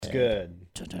good.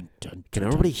 Can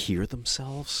everybody hear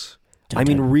themselves? I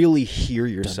mean, really hear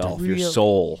yourself, your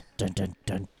soul.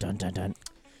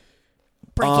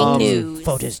 Breaking news.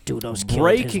 Fotis Dulos killed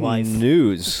Breaking his wife.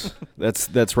 news.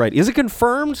 That's right. Is it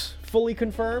confirmed? Fully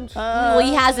confirmed? Well,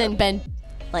 he hasn't been,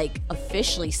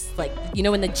 officially,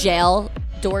 when the jail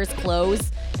doors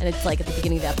close, and it's, at the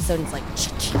beginning of the episode, and it's like,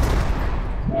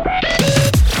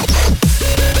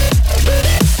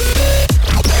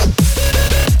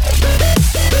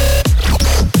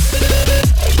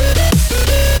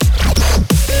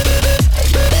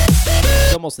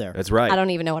 Almost there. That's right. I don't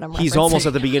even know what I'm referencing. He's almost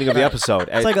at the beginning of the episode.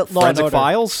 It's like a Law and Forensic Order.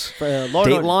 Files?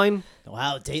 Dateline?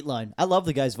 Wow, Dateline. I love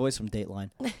the guy's voice from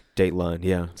Dateline. Dateline,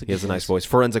 yeah. He has a nice voice.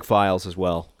 Forensic Files as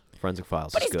well. Forensic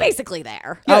Files But is he's good. basically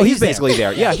there. Yeah, he's basically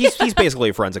there. Yeah, he's basically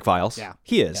a Forensic Files. Yeah.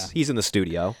 He is. Yeah. He's in the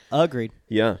studio. Agreed.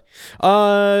 Yeah.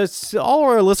 So all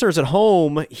our listeners at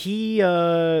home,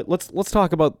 let's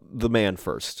talk about the man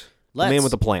first. The man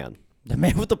with the plan. The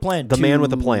man with the plan. The man with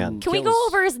the plan. Can we go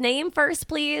over his name first,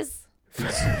 please?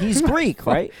 He's Greek,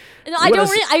 right? No, I don't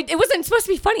really. It wasn't supposed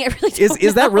to be funny. I really don't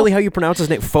Is that know. really how you pronounce his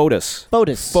name? Fotis.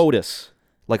 Fotis.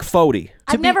 Like Foti.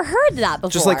 I've never heard that before.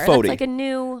 Just like Foti. That's like a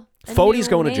new Foti's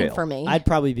going to name jail for me. I'd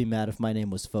probably be mad if my name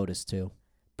was Fotis too.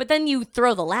 But then you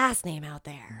throw the last name out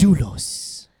there.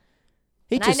 Dulos.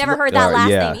 And I never heard that last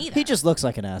yeah. name either. He just looks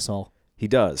like an asshole. He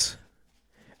does.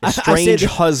 I A say strange that-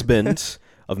 husband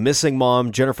of missing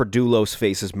mom Jennifer Dulos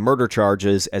faces murder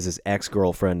charges as his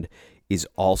ex-girlfriend is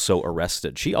also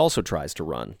arrested. She also tries to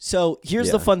run. So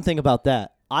here's the fun thing about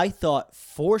that. I thought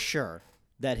for sure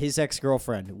that his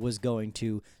ex-girlfriend was going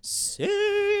to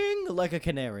sing like a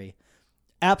canary.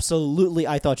 Absolutely,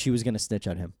 I thought she was going to snitch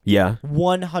on him. Yeah.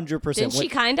 100%. Didn't she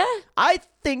kinda? I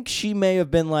think she may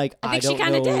have been like, I think don't she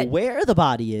kinda know did. where the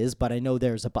body is, but I know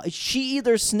there's a body. She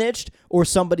either snitched or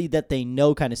somebody that they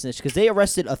know kind of snitched because they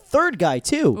arrested a third guy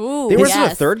too. Ooh, They arrested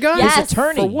yes. a third guy? Yes. His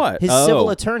attorney. For what? His Oh. civil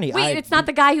attorney. Wait, it's not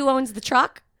the guy who owns the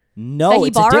truck? No, that he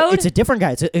it's borrowed? it's a different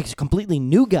guy. It's a completely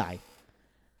new guy.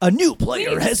 A new We player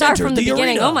need to has start entered from the beginning.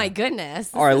 arena. Oh my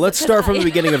goodness. All right, let's start from the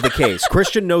beginning of the case.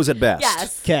 Christian knows it best.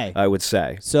 Yes. Okay. I would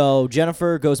say. So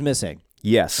Jennifer goes missing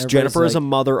Yes. Everybody's Jennifer is like- a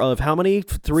mother of how many?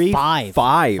 3? Five.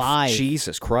 5. Five.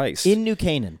 Jesus Christ. in New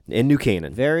Canaan. In New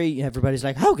Canaan. Everybody's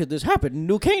like, how could this happen in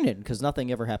New Canaan? Because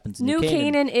nothing ever happens in New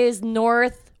Canaan is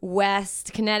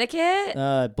northwest Connecticut.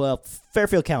 Well,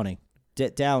 Fairfield County,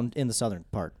 down in the southern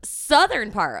part.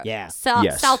 Southern part. Yeah.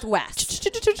 Yes. Southwest.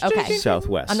 Okay.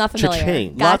 Southwest. I'm not familiar.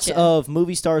 Cha-ching. Gotcha. Lots of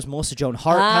movie stars. Melissa Joan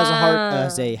Hart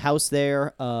has a house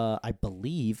there. I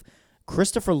believe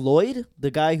Christopher Lloyd,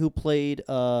 the guy who played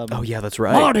Oh, yeah, that's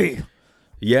right. Marty.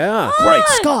 Yeah. Great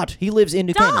Scott. He lives in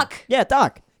New Canaan. Doc. Yeah,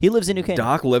 Doc. He lives in New Canaan.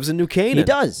 Doc lives in New Canaan. He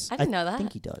does. I didn't know that. I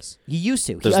think he does. He used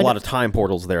to. There's a lot of time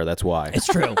portals there, that's why. It's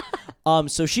true.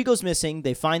 So she goes missing.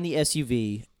 They find the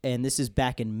SUV, and this is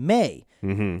back in May.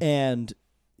 Mm-hmm. And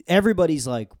everybody's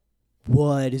like,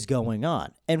 what is going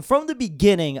on? And from the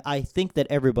beginning, I think that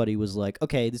everybody was like,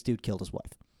 okay, this dude killed his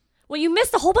wife. Well, you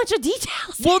missed a whole bunch of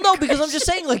details. Well, no, because I'm just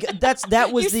saying, like,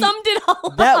 that was you the summed it all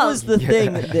that up. was the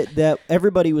thing that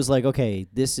everybody was like, okay,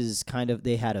 this is kind of,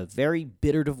 they had a very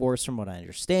bitter divorce from what I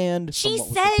understand. She from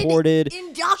what said was reported.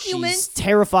 in documents. She's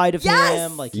terrified of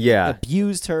Yes! him. Like, Yeah. he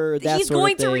abused her. That He's sort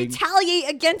going of to thing. retaliate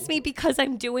against me because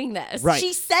I'm doing this. Right.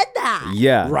 She said that.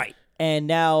 Yeah. Right. And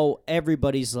now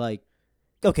everybody's like,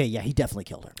 okay, yeah, he definitely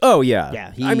killed her. Oh, yeah.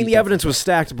 Yeah, he I mean, the evidence was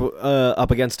stacked up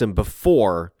against him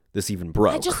before this even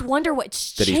broke. I just wonder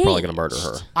what's that he's probably going to murder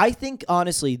her. I think,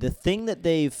 honestly, the thing that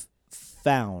they've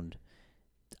found,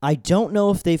 I don't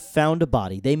know if they've found a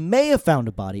body. They may have found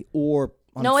a body, or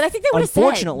No, and I think they would have said.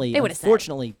 unfortunately, They would have said.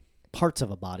 unfortunately, parts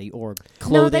of a body or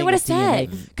clothing. No, they would have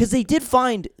said. Because they did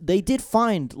find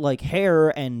like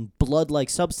hair and blood-like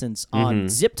substance on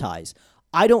zip ties.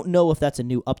 I don't know if that's a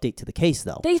new update to the case,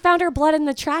 though. They found her blood in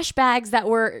the trash bags that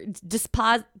were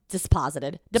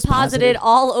deposited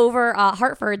all over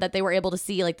Hartford, that they were able to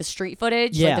see, like the street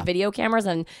footage, Yeah. like the video cameras,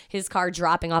 and his car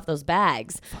dropping off those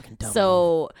bags. Fucking dumb.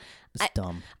 So It's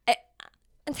dumb.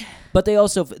 But they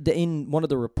also, in one of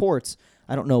the reports,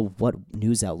 I don't know what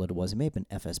news outlet it was. It may have been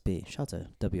FSB. Shout out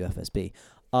to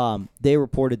WFSB. They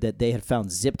reported that they had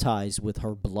found zip ties with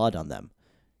her blood on them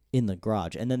in the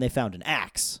garage. And then they found an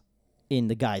axe in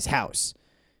the guy's house.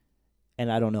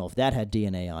 And I don't know if that had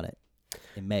DNA on it.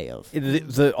 It may have.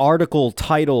 The article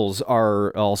titles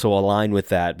are also aligned with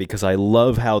that, because I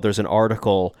love how there's an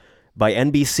article by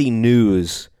NBC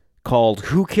News called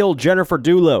 "Who Killed Jennifer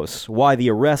Dulos? Why the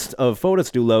Arrest of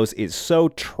Fotis Dulos is So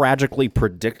Tragically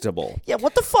Predictable." Yeah,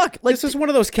 what the fuck? Like, This is one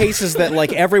of those cases that,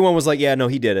 like, everyone was like, yeah, no,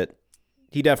 he did it.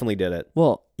 He definitely did it.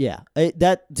 well, Yeah,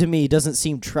 that to me doesn't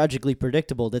seem tragically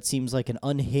predictable. That seems like an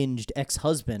unhinged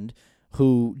ex-husband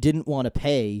who didn't want to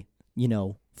pay,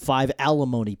 5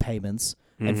 alimony payments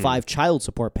and 5 child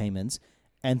support payments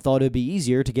and thought it'd be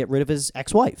easier to get rid of his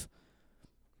ex-wife.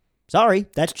 Sorry,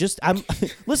 that's just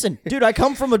listen, dude, I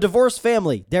come from a divorced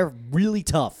family. They're really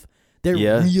tough. They're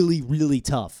really, really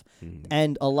tough.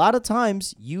 And a lot of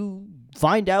times you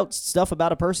find out stuff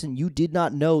about a person you did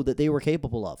not know that they were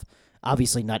capable of.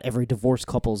 Obviously, not every divorced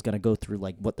couple is going to go through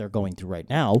like what they're going through right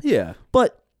now. Yeah.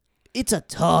 But it's a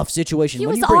tough situation. He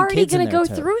when was you bring already kids in going to there,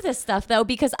 go too. through this stuff, though,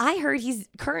 because I heard he's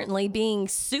currently being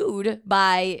sued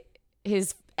by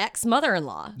his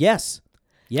ex-mother-in-law. Yes.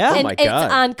 Yeah. And my God.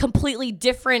 it's on completely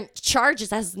different charges.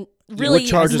 Has really has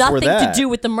charges were nothing to that? do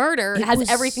with the murder. It has was-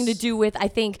 everything to do with, I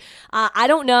think, I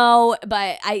don't know,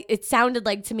 but it sounded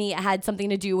like to me it had something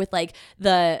to do with like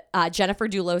the Jennifer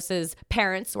Dulos's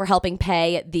parents were helping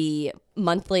pay the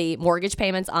monthly mortgage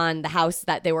payments on the house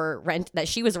that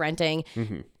she was renting.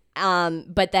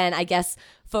 But then I guess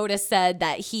Fotis said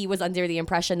that he was under the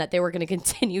impression that they were going to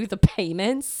continue the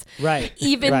payments, Right.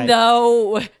 even Right.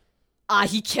 though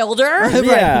he killed her.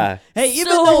 Yeah. Hey,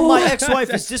 even So- though my ex-wife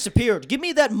has disappeared, give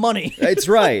me that money. It's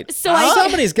right. So I-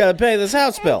 Somebody's got to pay this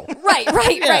house bill. Right.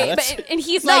 that's- But, and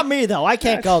he's Not like, me, though. I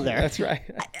can't go there. That's right.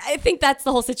 I think that's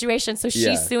the whole situation. So she's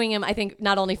Yeah. suing him, I think,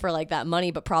 not only for like that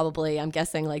money, but probably, I'm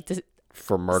guessing, like to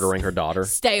For murdering her daughter.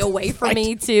 stay away from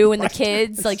me too, and the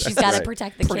kids. Like she's got to Right.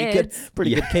 protect the Pretty kids.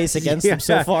 good case against him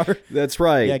so far. That's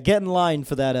right. Yeah, get in line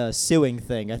for that suing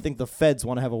thing. I think the feds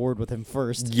want to have a word with him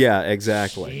first. Yeah,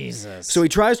 exactly. Jesus. So he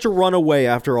tries to run away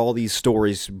after all these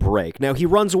stories break. Now he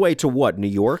runs away to what? New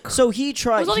York? So he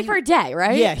tried. It was only for a day,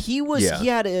 right? Yeah, he was. Yeah. He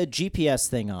had a GPS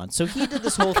thing on, so he did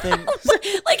this whole thing.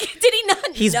 Like, did he not?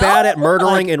 He's know? bad at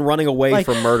murdering and running away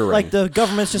from murdering. Like the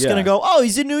government's just Yeah. gonna go, oh,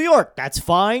 he's in New York. That's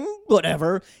fine.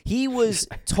 Whatever. He was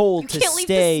told to can't leave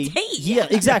the stay. state. Yeah,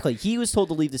 exactly. He was told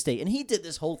to leave the state, and he did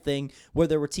this whole thing where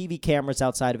there were TV cameras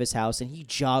outside of his house, and he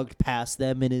jogged past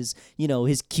them in his,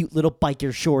 his cute little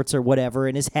biker shorts or whatever,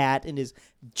 and his hat and his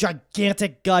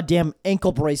gigantic goddamn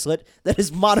ankle bracelet that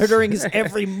is monitoring his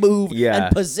every move Yeah.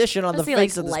 and position on Does the he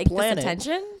face like of this like planet. this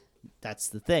attention? That's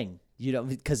the thing.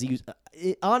 Because he was,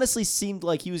 it honestly seemed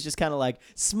like he was just kind of like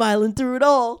smiling through it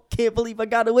all. Can't believe I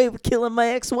got away with killing my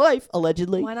ex-wife,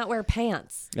 allegedly. Why not wear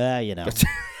pants?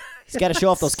 He's got to show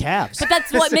off those calves. But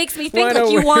that's what makes me think Why like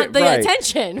not you wear- want the right.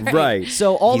 attention, right? right.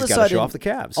 So all He's of a gotta sudden, show off the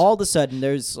calves. all of a sudden,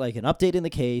 there's like an update in the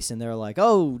case, and they're like,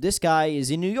 "Oh, this guy is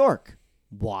in New York.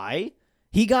 Why?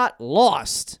 He got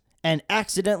lost and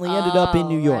accidentally ended up in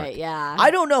New York. Right, yeah. I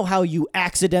don't know how you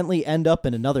accidentally end up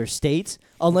in another state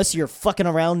unless you're fucking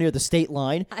around near the state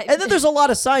line. And then there's a lot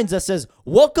of signs that says,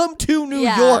 "Welcome to New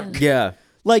Yeah. York." Yeah.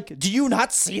 Like, do you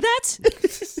not see that?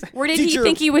 Where did he Teacher-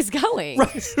 think he was going?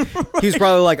 He's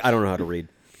probably like, I don't know how to read.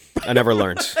 I never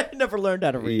learned. I never learned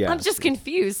how to read. Yeah. I'm just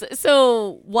confused.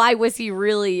 So why was he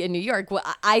really in New York? Well,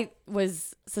 I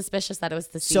was suspicious that it was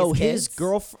to see So his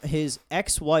kids. his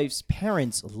ex-wife's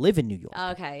parents live in New York.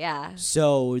 Okay, yeah.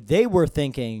 So they were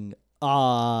thinking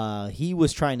he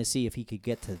was trying to see if he could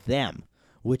get to them,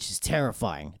 which is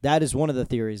terrifying. That is one of the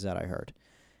theories that I heard.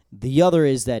 The other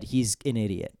is that he's an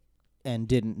idiot and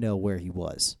didn't know where he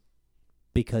was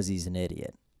because he's an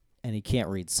idiot and he can't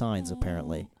read signs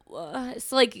apparently.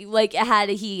 So like had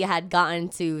he had gotten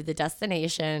to the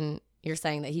destination, you're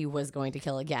saying that he was going to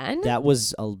kill again? That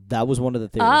was one of the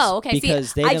theories. Oh, okay.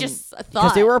 Because See, they I didn't- just because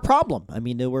thought. they were a problem. I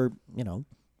mean, they were, you're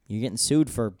getting sued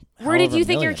for. Where did however you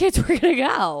think your million. kids were gonna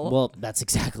go? Well, that's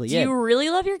exactly Do it. you really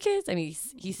love your kids? I mean,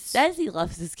 he says he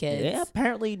loves his kids. Yeah,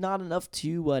 apparently not enough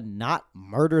to not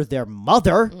murder their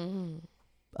mother, Mm.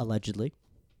 allegedly.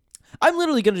 I'm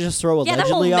literally going to just throw Yeah, that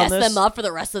won't allegedly on mess this. them up for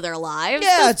the rest of their lives.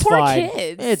 Yeah, Those it's poor fine.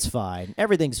 kids. It's fine.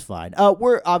 Everything's fine. I'm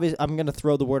going to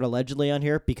throw the word allegedly on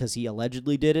here because he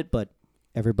allegedly did it, but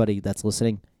everybody that's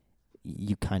listening,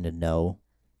 you kind of know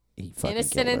he fucking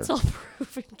innocent killed her. until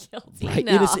proven guilty. Right,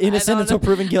 No, innocent I until don't know.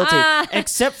 proven guilty. Ah.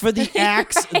 Except for the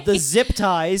axe, the zip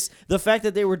ties, the fact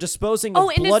that they were disposing of Oh,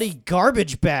 and bloody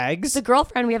garbage bags. The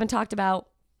girlfriend we haven't talked about.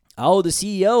 Oh, the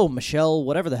CEO, Michelle,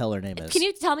 whatever the hell her name is. Can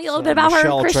you tell me a little bit about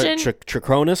Michelle her, Christian?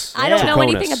 Trachronis? I don't know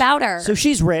Trachronis. anything about her. So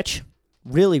she's rich,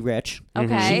 really rich.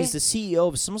 Okay. She's the CEO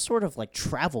of some sort of like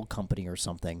travel company or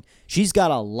something. She's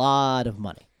got a lot of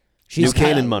money. She's New got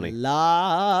Canaan a money.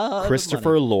 Lot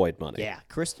Christopher of money. Lloyd money. Yeah,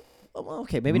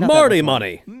 okay, maybe not that Marty much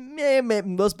money.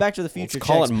 Maybe those Back to the Future Let's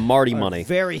call checks it Marty are money.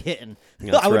 Very hitting.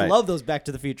 That's I would right. love those Back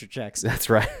to the Future checks. That's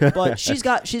right. But she's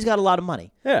got a lot of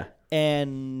money. Yeah.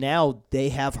 And now they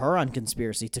have her on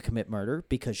conspiracy to commit murder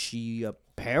because she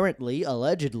apparently,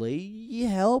 allegedly,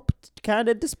 helped kind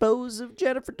of dispose of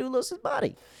Jennifer Dulos'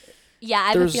 body. Yeah, I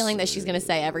have a There's- feeling that she's going to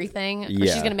say everything. Or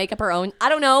Yeah. she's going to make up her own. I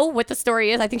don't know what the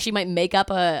story is. I think she might make up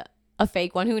a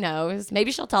fake one. Who knows?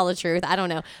 Maybe she'll tell the truth. I don't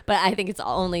know. But I think it's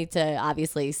only to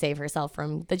obviously save herself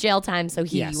from the jail time, so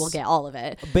he Yes. will get all of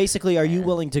it. Basically, are you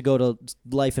willing to go to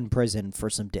life in prison for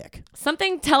some dick?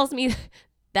 Something tells me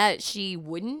that she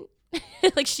wouldn't.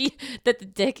 That the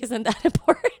dick isn't that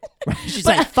important. She's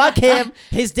like, fuck him.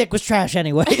 His dick was trash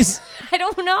anyways. I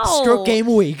don't know. Stroke game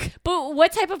week. But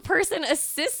what type of person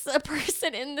assists a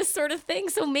person in this sort of thing?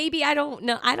 So maybe I don't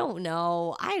know. I don't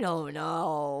know.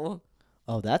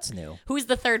 Oh, that's new. Who's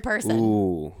the third person?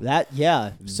 Ooh,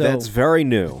 Yeah. So that's very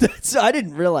new. I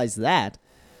didn't realize that.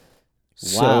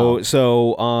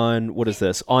 So on what is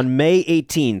this? On May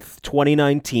 18th,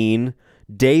 2019,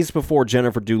 days before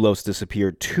Jennifer Dulos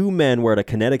disappeared, two men were at a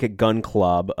Connecticut gun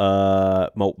club.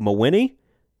 Mawiney?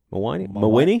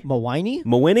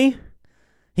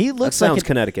 He looks That sounds like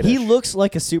Connecticut-ish. He looks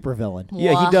like a supervillain.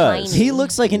 Yeah, he does. He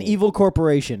looks like an evil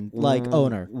corporation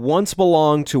owner. Once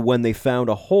belonged to when they found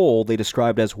a hole they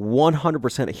described as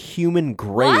 100% a human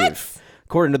grave, What?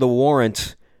 according to the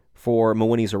warrant for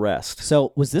Mawiney's arrest.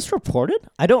 So was this reported?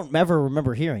 I don't ever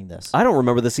remember hearing this. I don't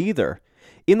remember this either.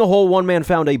 In the hole, one man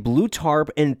found a blue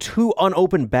tarp and two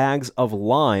unopened bags of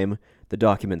lime, the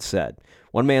document said.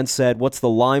 One man said, "What's the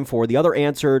lime for?" The other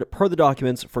answered, per the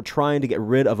documents, for trying to get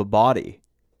rid of a body.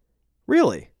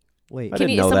 Really? Wait, I Can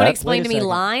didn't know someone that. explain Wait to a me second.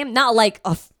 lime? Not like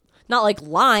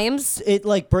limes. it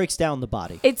like breaks down the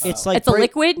body. It's like it's a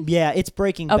liquid. Yeah, it's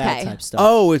breaking Okay. bad type stuff.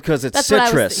 Oh, because it's That's what I was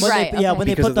citrus. thinking. Right, okay. When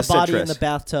they Because put of the the body in citrus. the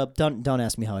bathtub, don't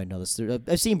ask me how I know this.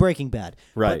 I've seen Breaking Bad.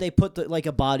 Right. But they put like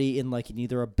a body in like in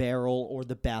either a barrel or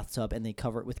the bathtub, and they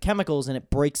cover it with chemicals, and it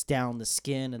breaks down the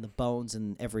skin and the bones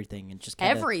and everything, and just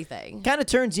Everything. kind of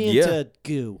turns you Yeah. into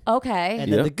goo. Okay. And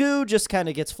Yeah. then the goo just kind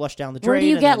of gets flushed down the drain. Where do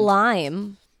you and get then-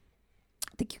 lime?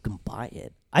 I think you can buy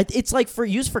it. It's like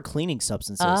used for cleaning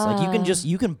substances. Like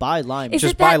you can buy lime. Is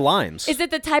Just it that- buy limes. Is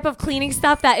it the type of cleaning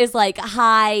stuff that is like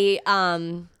high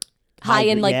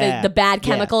in like yeah. the bad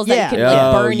Yeah. chemicals Yeah. that you can like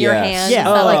Oh, burn your yes. hands? yeah,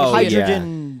 Is that, like, Oh,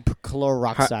 hydrogen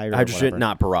chloroxide or hydrogen, whatever.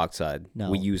 not peroxide. No.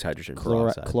 We use hydrogen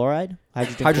Chloride? peroxide. Chloride?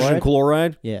 Hydrogen, Hydrogen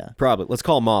chloride? Yeah. Probably. Let's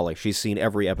call Molly. She's seen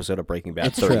every episode of Breaking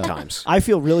Bad 30 true. times. I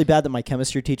feel really bad that my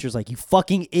chemistry teacher's like, you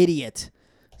fucking idiot.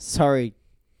 Sorry,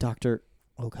 Dr.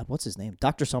 Oh, God, what's his name?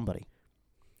 Dr. somebody.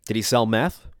 Did he sell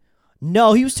meth?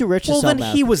 No, he was too rich to Well, sell then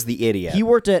meth. he was the idiot. He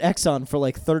worked at Exxon for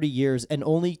like 30 years and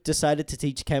only decided to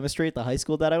teach chemistry at the high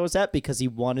school that I was at because he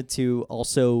wanted to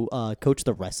also coach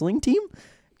the wrestling team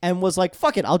and was like,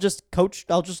 fuck it, I'll just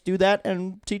do that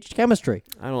and teach chemistry.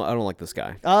 I don't like this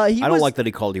guy. I don't like that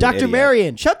he called you an Dr. idiot.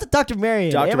 Marion. Shout to Dr.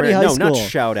 Marion. Dr. Amity Marion. High No, School. not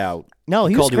shout out. No,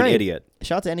 he called was you an great. idiot.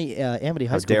 Shout out to any Amity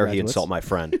High How School dare he graduates. insult my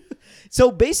friend?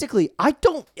 So basically, I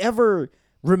don't ever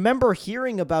remember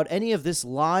hearing about any of this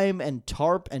lime and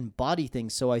tarp and body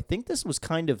things, so I think this was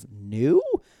kind of new.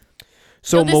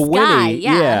 So this guy, Mawiney,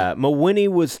 yeah. Mawiney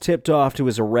was tipped off to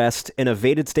his arrest and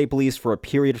evaded state police for a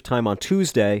period of time on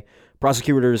Tuesday.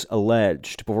 Prosecutors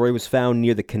alleged before he was found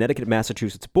near the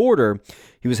Connecticut-Massachusetts border,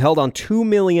 he was held on $2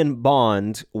 million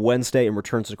bond Wednesday and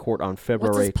returns to court on What's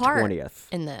February his part 20th.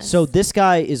 in this? So this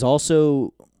guy is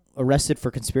also arrested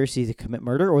for conspiracy to commit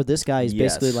murder, or this guy is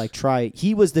Yes. basically like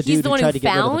he was the He's dude the who one tried who to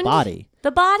get rid of the found body.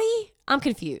 the body? I'm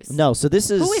confused. No, so this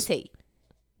is Who is he?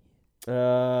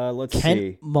 Let's see.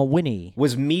 Kent Mawiney.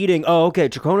 Was meeting. Oh, okay.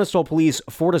 Chaconas told police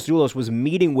Fotis Dulos was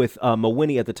meeting with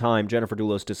Mawiney at the time Jennifer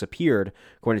Dulos disappeared,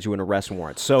 according to an arrest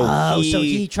warrant. So Oh, so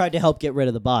he tried to help get rid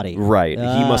of the body. Right. He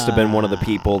must have been one of the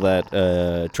people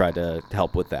that tried to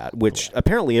help with that, which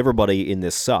apparently everybody in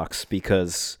this sucks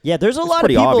because Yeah, there's a it's lot of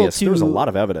pretty people obvious. too. There's a lot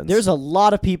of evidence. There's a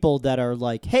lot of people that are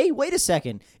like, "Hey, wait a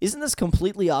second. Isn't this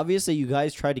completely obvious that you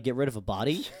guys tried to get rid of a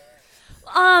body?"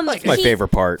 That's my favorite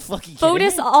part. Fucking kidding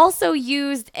Fotis me? also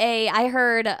used I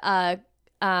heard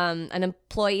an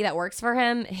employee that works for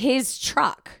him, his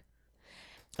truck.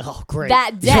 Oh, great.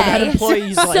 That day. So that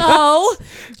employee's like, So,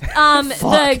 the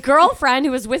Fuck. girlfriend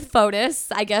who was with Fotis,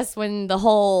 I guess when the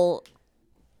whole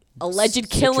alleged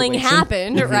killing Situation.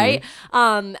 happened, right?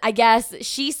 I guess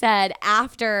she said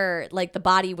after like the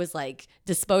body was like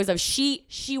disposed of, she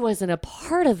wasn't a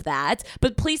part of that.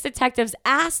 But police detectives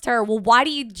asked her, well, why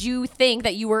did you think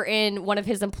that you were in one of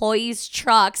his employees'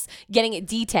 trucks getting it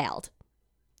detailed?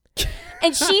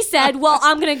 And she said, well,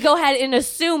 I'm going to go ahead and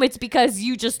assume it's because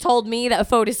you just told me that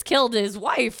Fotis killed his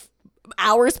wife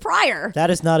hours prior. That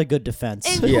is not a good defense.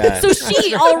 And Yeah. so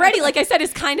she already, like I said,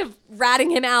 is kind of ratting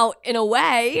him out in a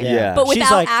way, Yeah. but She's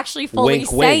without like, actually fully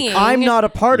wink, wink. saying. I'm not a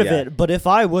part of Yeah. it, but if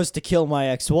I was to kill my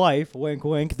ex-wife, wink,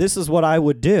 wink, this is what I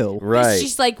would do. Right.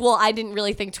 She's like, well, I didn't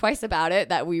really think twice about it,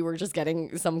 that we were just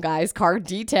getting some guy's car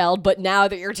detailed, but now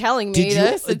that you're telling me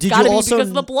this, it's got to be because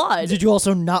of the blood. Did you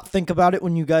also not think about it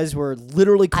when you guys were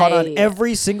literally caught on I-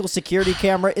 every single security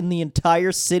camera in the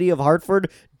entire city of Hartford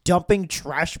dumping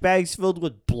trash bags filled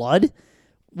with blood?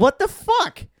 What the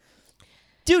fuck?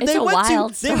 Dude, It's they a went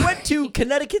wild to they went to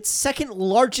Connecticut's second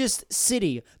largest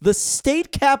city, the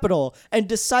state capital, and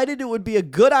decided it would be a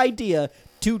good idea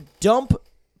to dump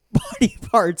body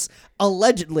parts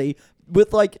allegedly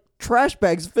with like trash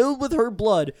bags filled with her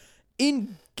blood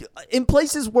in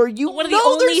places where you one of the know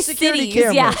only there's security cities,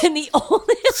 cameras. yeah, and the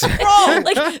only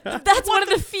like that's one of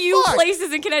the few fuck?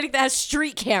 places in Connecticut that has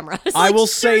street cameras. I will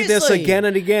say this seriously. again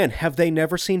and again. Have they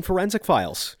never seen Forensic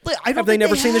Files? I don't Have they think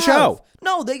never seen the have. show?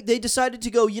 No, they decided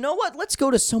to go, you know what? Let's go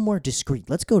to somewhere discreet.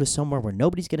 Let's go to somewhere where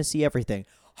nobody's going to see everything.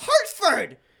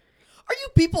 Hartford! Are you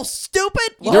people stupid?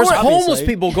 Well, There's obviously. homeless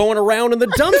people going around in the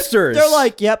dumpsters. They're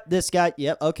like, yep, this guy,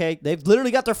 yep, okay. They've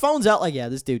literally got their phones out like, yeah,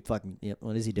 this dude fucking, yep,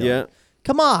 what is he doing? Yeah.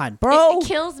 Come on, bro. It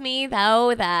kills me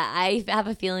though that I have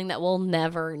a feeling that we'll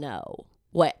never know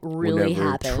what We'll really never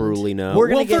happened. truly know. We're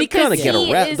gonna well, get- they're gonna Because get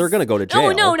he arrested. is- They're gonna go to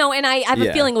jail. No, and I have a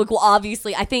Yeah. feeling like, well,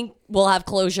 obviously, I think we'll have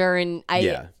closure, and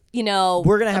Yeah. you know,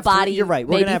 We're going to a have body. three, you're right.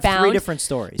 We're may going to be have found. three different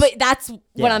stories. But that's what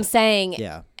Yeah. I'm saying.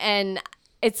 Yeah. And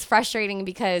it's frustrating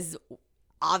because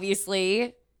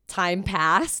obviously time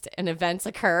passed and events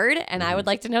occurred, and I would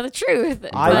like to know the truth.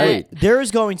 Right. There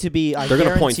is going to be. They're gonna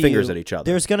point guarantee fingers you, at each other.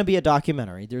 There's going to be a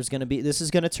documentary. This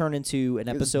is going to turn into an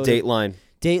episode. Dateline.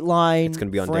 Dateline. It's gonna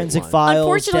be on Forensic Dateline. Files.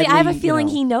 Unfortunately, I have a Deadly, feeling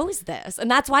you know. he knows this, and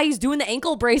that's why he's doing the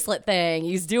ankle bracelet thing.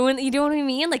 He's doing, you know what I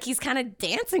mean? Like he's kind of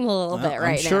dancing a little bit right now.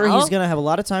 I'm sure he's going to have a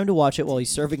lot of time to watch it while he's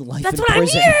serving life That's in what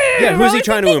prison. I mean. Yeah, who's he What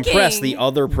trying was to I impress? thinking? The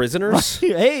other prisoners?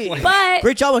 Hey, But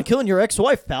great job on killing your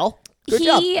ex-wife, pal. Good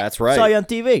job. That's right. Saw you on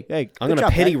TV. Hey, I'm good gonna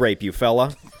job, pity man. rape you,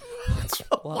 fella.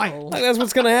 Whoa. Like, that's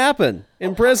what's gonna happen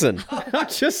in prison. I'm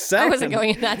just saying. I wasn't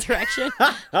going in that direction.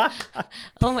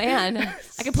 Oh man,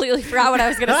 I completely forgot what I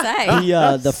was gonna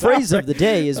say. The phrase of the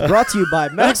day is brought to you by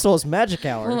Maxwell's Magic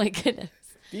Hour. Oh my goodness.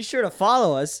 Be sure to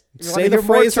follow us. If you Say wanna the hear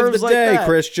more phrase of terms the like day, that.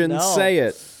 Christian. No. Say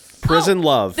it. Prison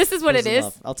love. This is what it Prison is.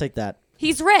 love. I'll take that.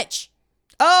 He's rich.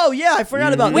 Oh yeah, I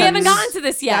forgot about that. We haven't gotten to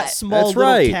this yet. That small That's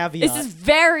little right. caveat. This is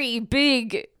very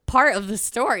big part of the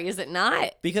story, is it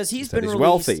not? because he's Said been he's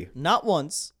released wealthy. not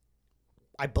once,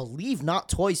 I believe not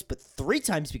twice, but 3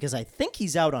 times because I think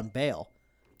he's out on bail.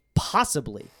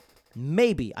 Possibly.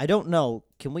 Maybe. I don't know.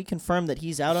 Can we confirm that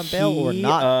he's out on bail or He,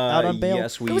 not out on bail?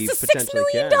 Yes, we It was a $6 potentially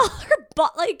million can.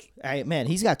 but like Hey, man,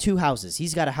 he's got 2 houses.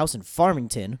 He's got a house in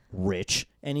Farmington, rich,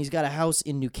 and he's got a house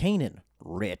in New Canaan,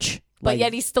 rich. but Like,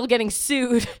 yet he's still getting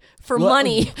sued for Well-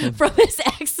 money from his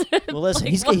ex. well, listen,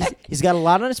 Like, he's what? got a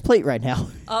lot on his plate right now.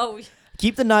 Oh,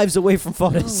 Keep the knives away from oh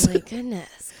Fotis. my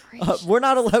goodness. gracious. We're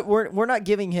not allowed. We're not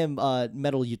giving him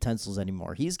metal utensils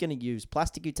anymore. He's going to use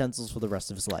plastic utensils for the rest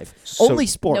of his life. So- Only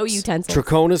sports. No utensils.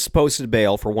 Traconis posted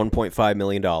bail for $1.5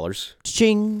 million.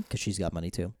 Ching, because she's got money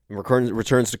too.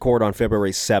 Returns to court on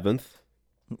February 7th.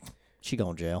 She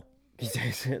going to jail.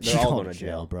 They're She all going to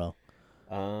jail. bro.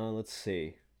 Let's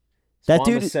see. That Swama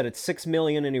dude- said it's $6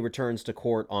 million, and he returns to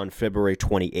court on February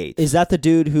 28th. Is that the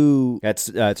dude who? It's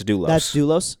Dulos. That's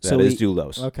Dulos. That is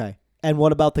Dulos. Okay. And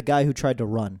what about the guy who tried to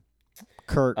run?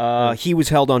 Kurt. He was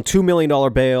held on $2 million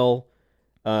bail.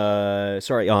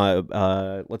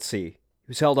 Let's see. He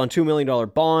was held on $2 million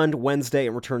bond Wednesday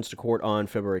and returns to court on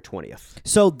February 20th.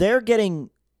 So they're getting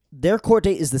their court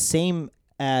date is the same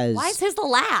as. Why is his the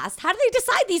last? How do they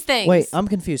decide these things? Wait, I'm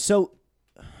confused. So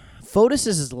Fotis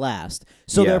is his last.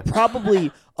 So Yeah. they're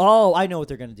probably. Oh, I know what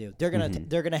they're gonna do. They're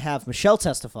gonna have Michelle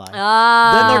testify.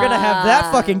 Ah. Then they're gonna have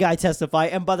that fucking guy testify,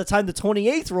 and by the time the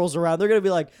 28th rolls around, they're gonna be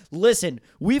like, "Listen,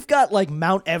 we've got like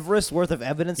Mount Everest worth of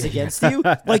evidence against you.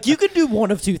 Like, you could do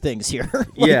one of two things here. Like,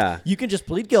 Yeah. you can just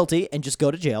plead guilty and just go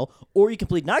to jail, or you can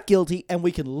plead not guilty, and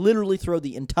we can literally throw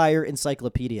the entire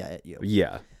encyclopedia at you."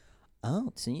 Yeah.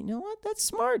 Oh, so you know what? That's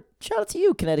smart. Shout out to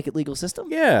you, Connecticut legal system.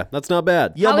 Yeah, that's not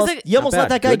bad. You How is almost, it- you almost Not let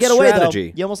bad. that guy Good get away,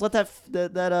 strategy. though. You almost let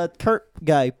that Kurt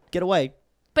guy get away.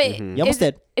 But You almost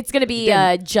did. It's going to be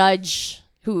a judge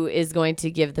who is going to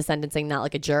give the sentencing, not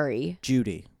like a jury.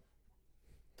 Judy.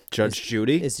 Judge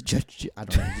Judy? Is it Judge? I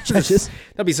don't know. The judges.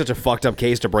 That'd be such a fucked up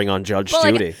case to bring on Judge Well,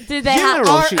 like, Judy. did they I have? don't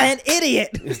know, are she- an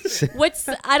idiot. What's?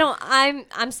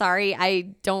 I'm sorry.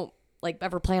 I don't like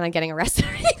ever plan on getting arrested or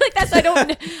anything like that. So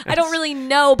I don't really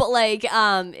know, but like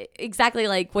exactly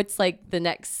like what's like the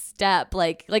next step?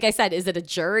 Like I said, is it a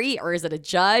jury or is it a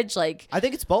judge? Like I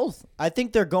think it's both. I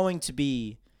think they're going to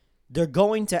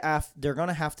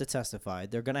have to testify.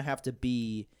 They're going to have to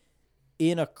be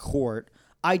in a court.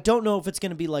 I don't know if it's going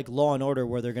to be like Law and Order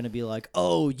where they're going to be like,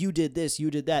 oh, you did this,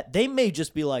 you did that. They may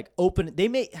just be like open. They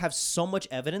may have so much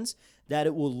evidence that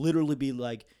it will literally be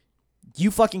like,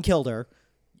 you fucking killed her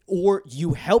or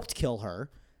you helped kill her.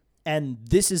 And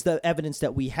this is the evidence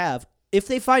that we have. If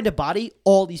they find a body,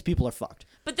 all these people are fucked.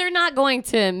 But they're not going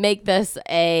to make this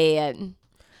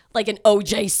like an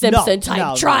O.J. Simpson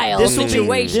type trial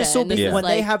situation. This will be when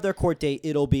they have their court date.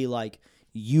 It'll be like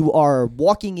you are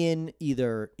walking in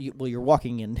you're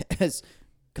walking in as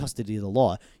custody of the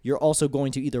law. You're also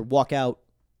going to either walk out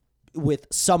with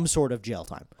some sort of jail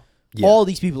time. Yeah. All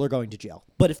these people are going to jail.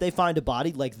 But if they find a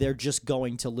body, like they're just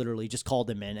going to literally just call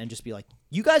them in and just be like,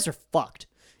 you guys are fucked.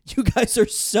 You guys are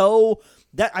so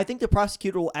that I think the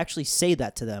prosecutor will actually say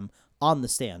that to them on the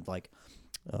stand, like,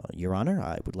 Your Honor,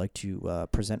 I would like to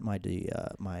present my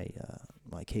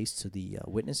case to the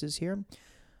witnesses here.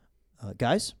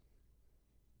 Guys,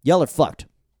 y'all are fucked.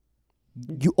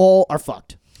 You all are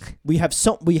fucked. We have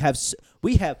so much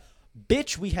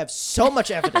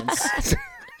evidence.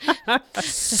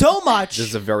 So much. This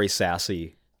is a very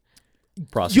sassy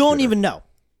prosecutor. You don't even know.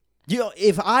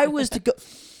 If I was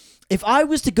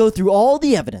to go through all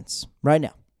the evidence right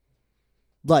now,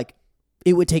 like,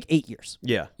 it would take 8 years.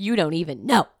 Yeah. You don't even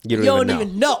know. You don't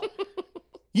even know.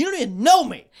 You don't even know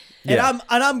me. Yeah.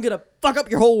 And I'm going to fuck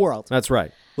up your whole world. That's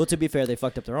right. Well, to be fair, they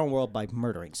fucked up their own world by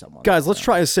murdering someone. Guys, let's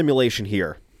try a simulation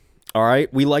here. All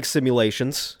right? We like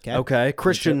simulations. Okay.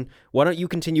 Christian, why don't you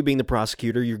continue being the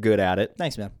prosecutor? You're good at it.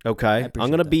 Thanks, man. Okay.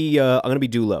 I'm going to be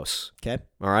Dulos. Okay.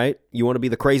 All right? You want to be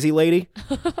the crazy lady?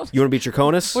 You want to be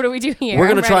Draconis? What do we do here? We're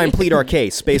going to try and plead our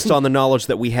case based on the knowledge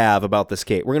that we have about this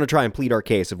case. We're going to try and plead our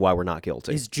case of why we're not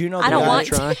guilty. Is Juno I don't want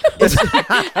to.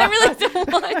 I really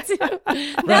don't want to.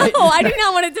 Right. No, I do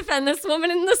not want to defend this woman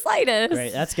in the slightest.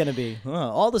 Right, that's going to be...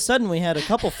 all of a sudden, we had a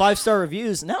couple 5-star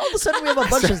reviews. Now, all of a sudden, we have a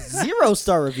bunch of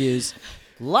 0-star reviews.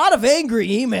 A lot of angry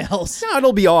emails. No,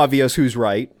 it'll be obvious who's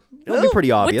right. It'll be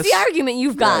pretty obvious. What's the argument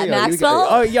you've got, Maxwell?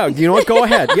 Oh, yeah. You know what? Go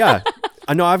ahead. Yeah.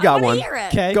 I know I've got one.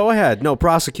 Okay. Go ahead. No,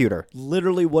 prosecutor.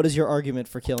 Literally, what is your argument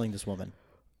for killing this woman?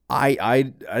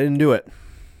 I didn't do it.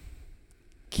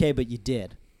 Okay, but you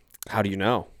did. How do you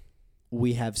know?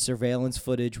 We have surveillance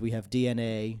footage, we have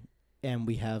DNA, and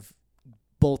we have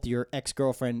both your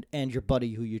ex-girlfriend and your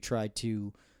buddy who you tried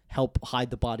to help hide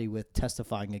the body with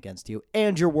testifying against you,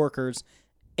 and your workers,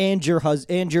 and your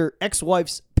and your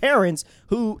ex-wife's parents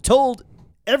who told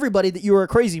everybody that you were a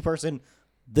crazy person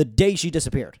the day she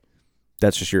disappeared.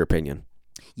 That's just your opinion.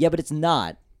 Yeah, but it's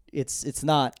not. It's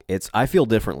not. I feel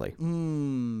differently.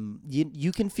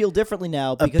 You can feel differently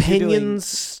now because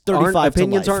opinions you're doing 35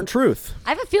 opinions aren't truth. I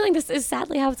have a feeling this is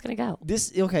sadly how it's going to go.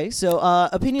 So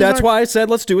opinions. That's why I said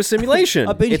let's do a simulation.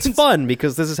 It's fun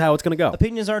because this is how it's going to go.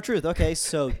 Opinions aren't truth. Okay,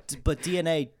 so but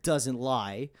DNA doesn't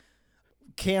lie.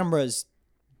 Cameras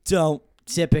don't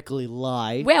typically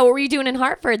lie. Well, what were you doing in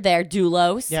Hartford there,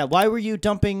 Dulos? Yeah, why were you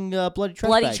dumping bloody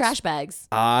trash bags?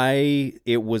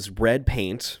 It was red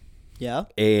paint. Yeah.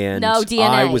 And no DNA.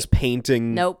 I was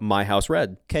painting my house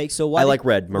red. Okay, so why I like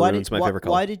red. Maroon's my favorite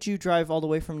color. Why did you drive all the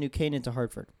way from New Canaan to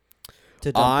Hartford?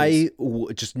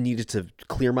 Just needed to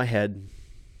clear my head.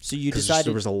 So you decided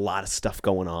there was a lot of stuff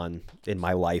going on in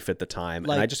my life at the time,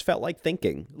 and I just felt like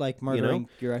thinking. Like murdering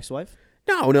your ex-wife?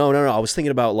 No. I was thinking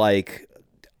about like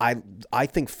I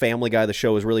think Family Guy the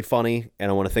show is really funny, and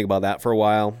I want to think about that for a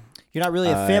while. You're not really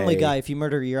a family guy if you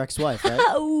murder your ex-wife, right?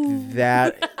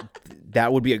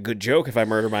 That would be a good joke if I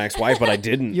murdered my ex-wife, but I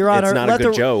didn't. Your Honor, it's not a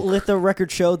good joke. Let the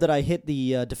record show that I hit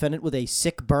the defendant with a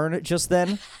sick burn just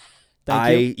then.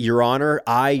 Your Honor,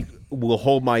 I will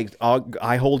hold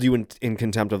I hold you in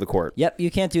contempt of the court. Yep,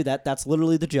 you can't do that. That's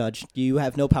literally the judge. You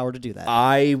have no power to do that.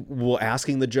 I will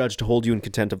asking the judge to hold you in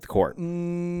contempt of the court.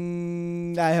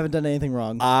 I haven't done anything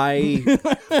wrong. I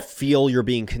feel you're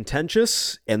being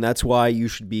contentious, and that's why you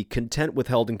should be content with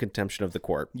held in contempt of the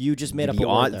court. You just made up a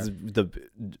word there. The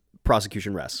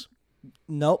prosecution rests.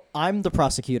 Nope, I'm the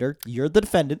prosecutor. You're the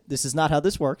defendant. This is not how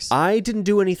this works. I didn't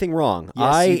do anything wrong.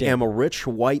 Yes, I you did. am a rich,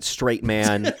 white, straight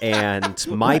man, and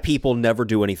my people never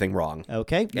do anything wrong.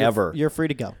 Okay. Ever. You're free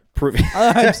to go. Prove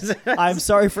I'm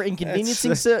sorry for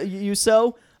inconveniencing you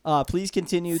so. Please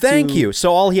continue. Thank you.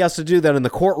 So all he has to do then in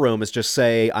the courtroom is just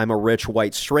say, I'm a rich,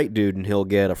 white, straight dude, and he'll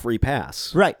get a free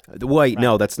pass. Right. Wait,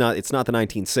 no, it's not the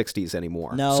 1960s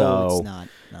anymore. No, it's not.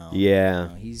 No. Yeah.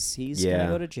 No, he's going to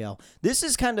go to jail. This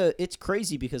is it's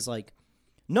crazy because, like,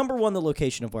 Number one, the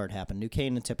location of where it happened. New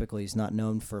Canaan typically is not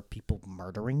known for people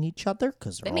murdering each other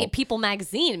because They made People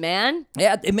magazine, man.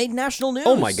 Yeah, it made national news.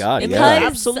 Oh my God, Because yeah.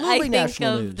 Absolutely I think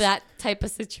national of news. that type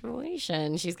of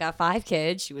situation. She's got 5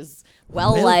 kids. She was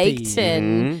well-liked Wealthy.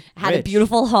 and had a Rich.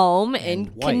 beautiful home in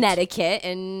white. Connecticut.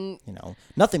 And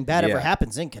Nothing bad ever Yeah.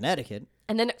 happens in Connecticut.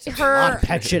 then A lot her of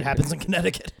bad shit happens in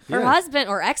Connecticut. husband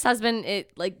or ex-husband,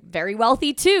 very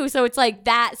wealthy too. So it's like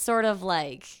that sort of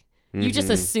like you just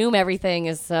assume everything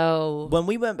is so. When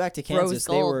we went back to Kansas, Rose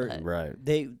gold, they were but-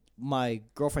 Right. My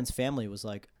girlfriend's family was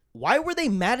like, "Why were they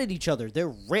mad at each other?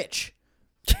 They're rich."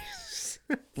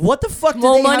 What the fuck? Did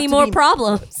More they money, have to more be-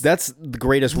 problems. That's the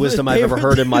greatest wisdom I've They ever were-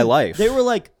 heard in my life. They were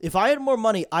like, if I had more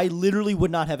money, I literally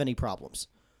would not have any problems.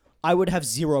 I would have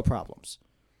 0 problems.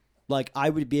 Like, I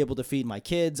would be able to feed my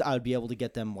kids. I would be able to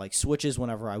get them, like, Switches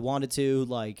whenever I wanted to.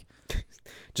 Like,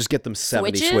 Just get them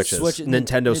 70 Switches? Switches.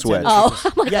 Nintendo Switch. Oh,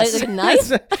 I'm like, Yes. like a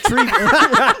knife?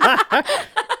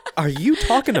 Are you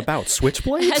talking about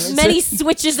switchblades? As many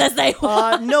switches as they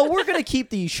want. no, we're going to keep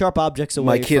the sharp objects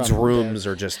away My kids' from rooms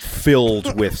are just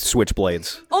filled with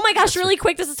switchblades. Oh my gosh, really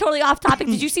quick, this is totally off topic.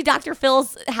 Did you see Dr.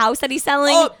 Phil's house that he's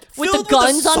selling with the filled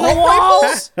guns on the assault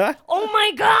walls? rifles? Oh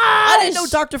my gosh. I didn't know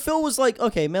Dr. Phil was like,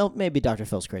 okay, maybe Dr.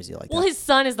 Phil's crazy like Well, that. his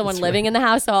son is the one living in the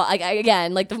house. So,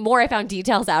 again, the more I found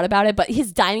details out about it, but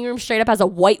his dining room straight up has a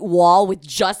white wall with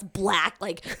just black,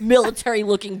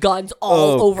 military-looking guns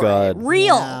all Oh, over God. it.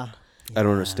 Real. Yeah. I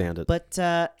don't understand it. But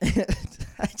I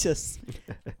just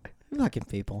fucking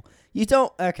people. You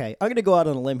don't. Okay, I'm gonna go out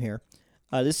on a limb here.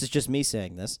 This is just me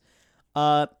saying this.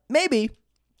 Maybe.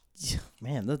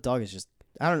 Man, the dog is just.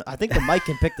 I don't know. I think the mic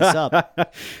can pick this up.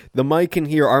 The mic can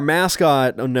hear our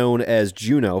mascot, known as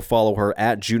Juno. Follow her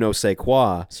at Juno Say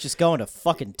Quoi. It's just going to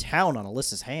fucking town on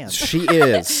Alyssa's hands. She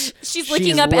is. She's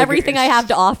licking up everything I have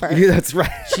to offer. Yeah, that's right.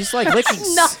 She's like licking.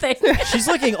 Nothing. She's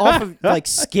licking off of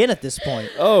skin at this point.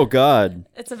 Oh God.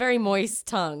 It's a very moist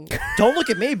tongue. Don't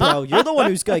look at me, bro. You're the one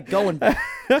who's going.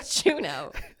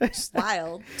 Juno.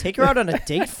 Wild. Take her out on a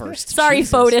date first. Sorry,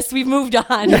 Jesus. Fotis. We've moved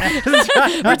on.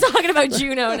 We're talking about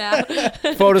Juno now.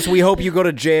 Fotis, we hope you go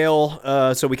to jail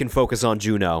so we can focus on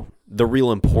Juno, the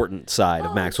real important side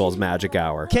of Maxwell's Magic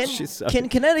Hour. Can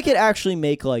Connecticut actually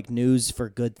make news for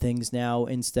good things now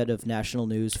instead of national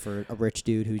news for a rich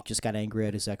dude who just got angry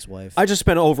at his ex-wife? I just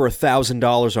spent over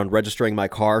 $1,000 on registering my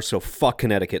car, so fuck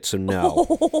Connecticut, so no.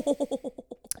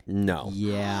 No.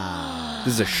 Yeah.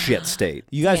 This is a shit state.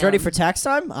 You guys Damn. ready for tax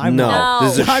time? I'm No, not.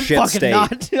 this is a I'm shit fucking state.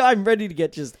 not. I'm ready to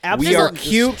get just absolutely We are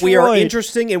cute, we are destroyed.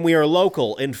 interesting, and we are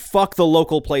local, and fuck the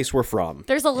local place we're from.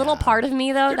 There's a little part of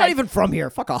me, though, You're that not even from here.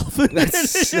 Fuck off.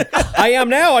 I am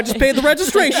now. I just paid the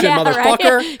registration, yeah,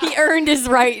 motherfucker. Right? He earned his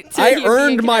right. To I be in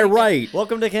earned my Connecticut. right.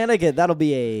 Welcome to Connecticut. That'll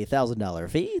be a $1,000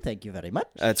 fee. Thank you very much.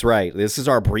 That's right. This is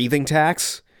our breathing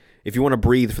tax. If you want to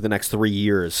breathe for the next 3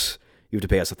 years, you have to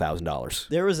pay us $1,000.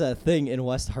 There was a thing in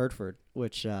West Hartford,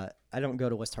 which I don't go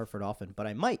to West Hartford often, but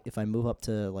I might if I move up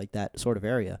to that sort of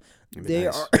area. They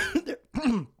nice.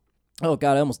 are. Oh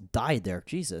God, I almost died there.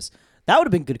 Jesus, that would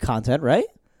have been good content, right?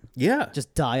 Yeah.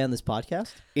 Just die on this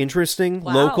podcast. Interesting,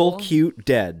 Wow. local, cute,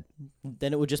 dead.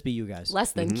 Then it would just be you guys.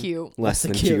 Less than cute. Less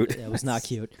than cute. Yeah, it was not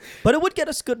cute, but it would get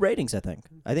us good ratings. I think.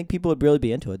 I think people would really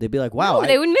be into it. They'd be like, "Wow, Oh,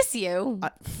 they would miss you.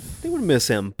 They would miss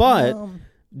him, but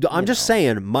I'm just know.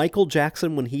 saying, Michael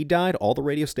Jackson, when he died, all the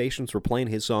radio stations were playing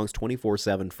his songs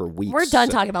 24/7 for weeks. We're done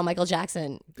talking about Michael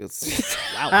Jackson.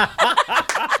 all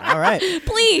right."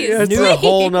 Please. It's a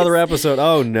whole nother episode.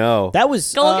 Oh no. That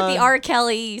was Go look at the R.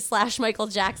 Kelly / Michael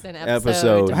Jackson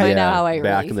episode to find yeah, out how I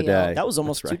back really in the feel. day. That was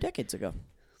almost That's 2 right. decades ago.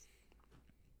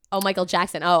 Oh, Michael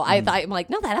Jackson. Oh, I thought, I'm like,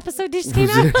 no, that episode just came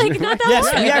out not that Yes,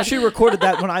 long we ago. actually recorded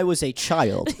that when I was a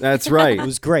child. That's right. It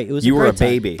was great. It was You were a great time.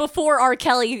 baby. Before R.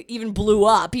 Kelly even blew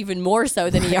up, even more so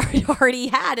than he already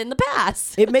had in the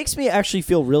past. It makes me actually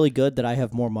feel really good that I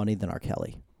have more money than R.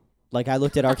 Kelly. Like, I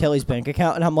looked at R. Kelly's bank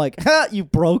account and I'm like, ha, you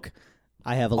broke.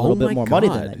 I have a little bit my more money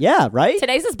than God. that. Yeah, right?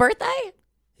 Today's his birthday?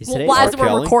 Is Well, today well, R. as we're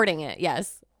Kelly? recording it,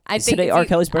 yes. I Is think today it's- R.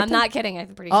 Kelly's birthday? I'm not kidding.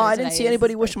 I'm pretty Oh, sure I didn't today see is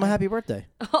anybody his wish him a birthday. happy birthday.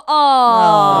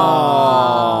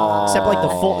 Oh. Except like the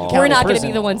Fulton County We're not going to prison.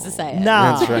 be the ones to say it.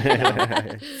 Nah. That's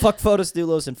right. Fuck Fotis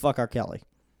Dulos and fuck R. Kelly.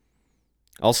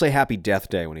 I'll say Happy Death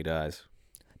Day when he dies.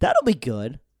 That'll be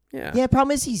good. Yeah. Yeah,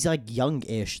 problem is he's like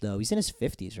young-ish, though. He's in his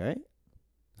 50s, right?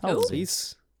 How old Who? is he?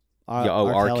 He's R.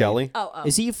 R. Kelly. Oh.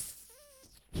 Is he...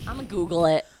 I'm going to Google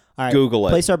it. All right, Google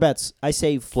it. Place our bets. I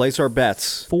say Place our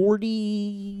bets.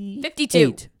 40...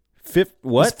 52.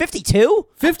 What? 52?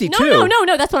 52.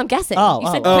 No. That's what I'm guessing. Oh, you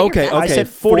said oh. put Oh, your okay, bets. okay. I said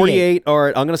 48. All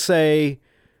right, I'm gonna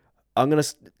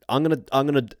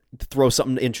throw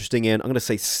something interesting in. I'm gonna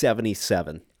say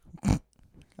 77.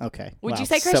 Okay. Would wow. you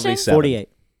say, Christian? 77. 48.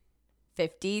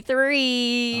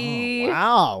 53. Oh,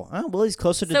 wow. Oh, well, he's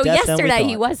closer to So death than we yesterday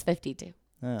he thought. was 52.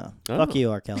 Oh. Fuck you,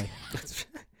 R. Kelly.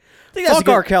 Fuck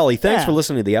R. Kelly. Thanks Yeah. for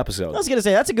listening to the I episode. was going to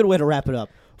say, that's a good way to wrap it up.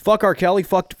 Fuck R. Kelly.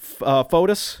 Fuck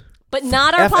Fotis. But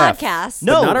not our FF. podcast.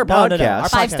 No, not our no. Our podcast.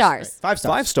 Five podcast is stars. great. 5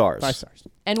 stars. 5 stars. 5 stars.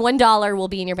 And $1 will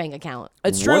be in your bank account.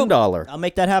 It's true. $1. I'll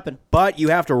make that happen. But you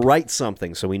have to write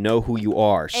something so we know who you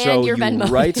are. So your you Venmo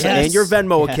write account. and your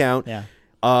Venmo Yeah. account.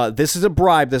 Yeah. This is a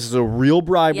bribe. This is a real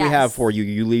bribe we Yes. have for you.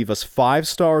 You leave us 5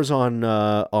 stars on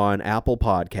Apple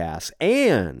Podcasts,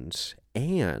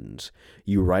 and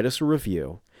you write us a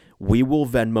review. We will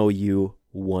Venmo you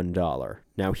 $1.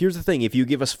 Now, here's the thing: if you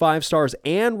give us 5 stars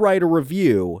and write a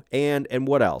review, and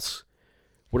what else?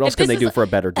 What else can they this do is- for a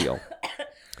better deal?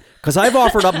 Because I've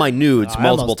offered up my nudes I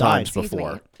multiple almost died. times Excuse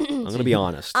before. me. I'm going to be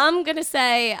honest. I'm going to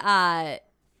say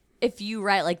if you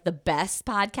write like the best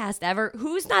podcast ever,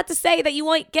 who's not to say that you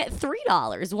might get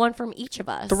 $3, one from each of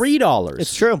us? $3.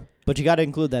 It's true. But you got to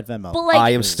include that Venmo. But like, I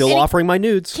am still and it offering my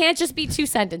nudes. Can't just be 2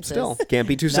 sentences. Still can't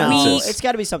be 2 No, sentences. it's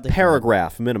got to be something.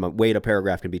 Paragraph minimum. Wait, a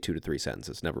paragraph can be 2 to 3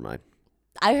 sentences. Never mind.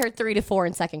 I heard 3 to 4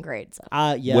 in second grade. So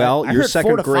Yeah. Well, I your heard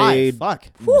second 4 to 5. grade- Fuck.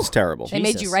 It's terrible. they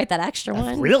made you Jesus. write that extra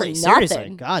one. Really? For Seriously?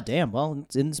 nothing. God damn. Well,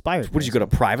 it's inspired. What did you go to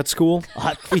private school?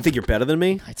 You think you're better than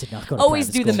me? I did not go to Always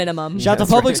private do the school. minimum. Shout out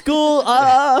to public school.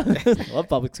 Love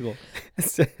public school.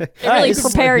 It really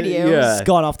prepared you. Yeah. It's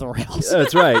gone off the rails.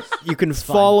 That's right. You can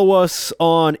follow us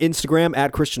on Instagram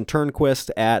at Christian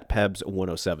Turnquist, at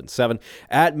Pebs1077,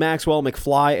 at Maxwell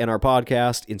McFly, and our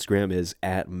podcast Instagram is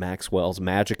at Maxwell's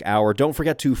Magic Hour. Don't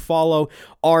forget to follow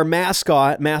our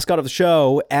mascot of the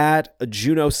show, at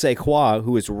Juno Sequoia,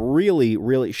 who is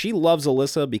really, she loves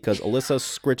Alyssa because Alyssa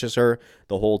scritches her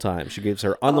the whole time. She gives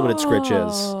her unlimited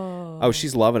scritches. Oh,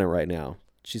 she's loving it right now.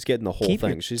 She's getting the whole Keep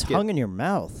thing. your She's tongue in your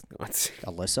mouth, getting.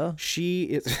 Alyssa. She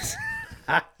is.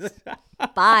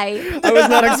 Bye. I was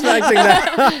not expecting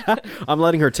that. I'm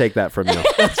letting her take that from you.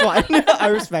 That's fine. I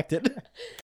respect it.